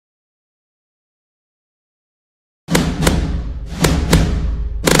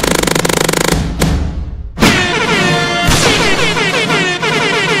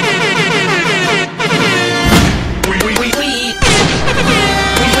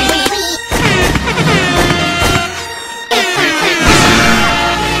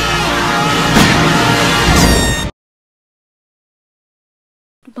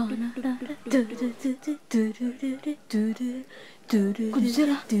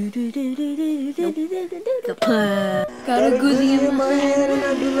Godzilla. Got a goosey in my hand and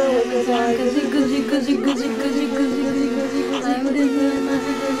I do love it. Goosey. I'm goosey in my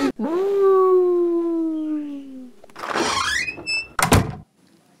hand.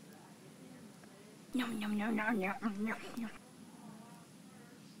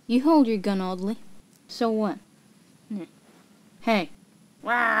 You hold your gun oddly. So what? Hey.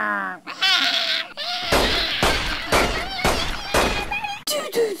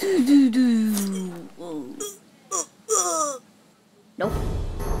 Nope.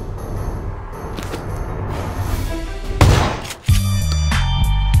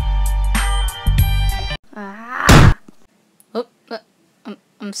 Oh,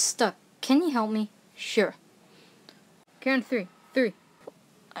 I'm stuck. Can you help me? Sure. Count of three. Three.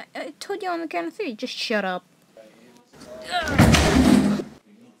 I told you on the count of three. Just shut up.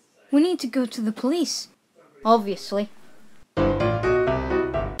 We need to go to the police. Obviously.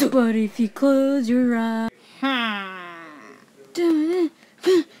 But if you close your eyes.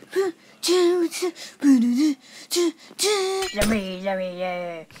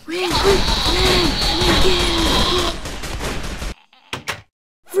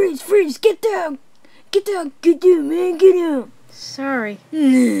 Freeze, get down, man, get down. Sorry.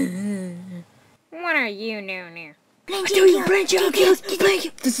 What are you doing here? I told you, branch out,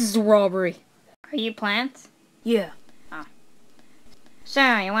 This is a robbery. Are you plants? Yeah. Oh.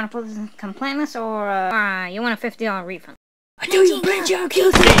 So, you want to put this in complaint list or you want a $50 refund? I told you, branch out,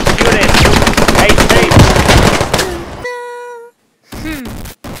 kill Hey,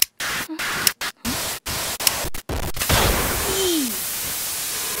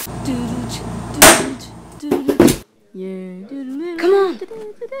 Yeah. Come on.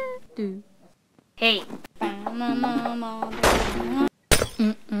 Hey.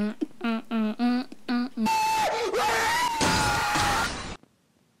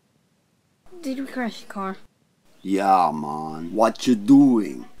 Did we crash the car? Yeah, man. What you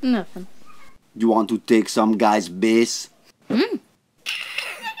doing? Nothing. You want to take some guy's base?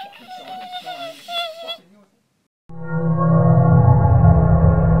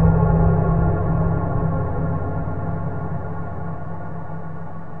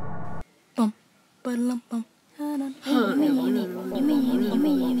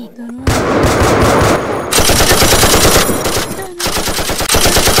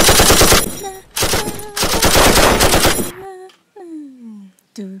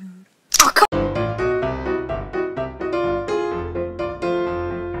 Oh, come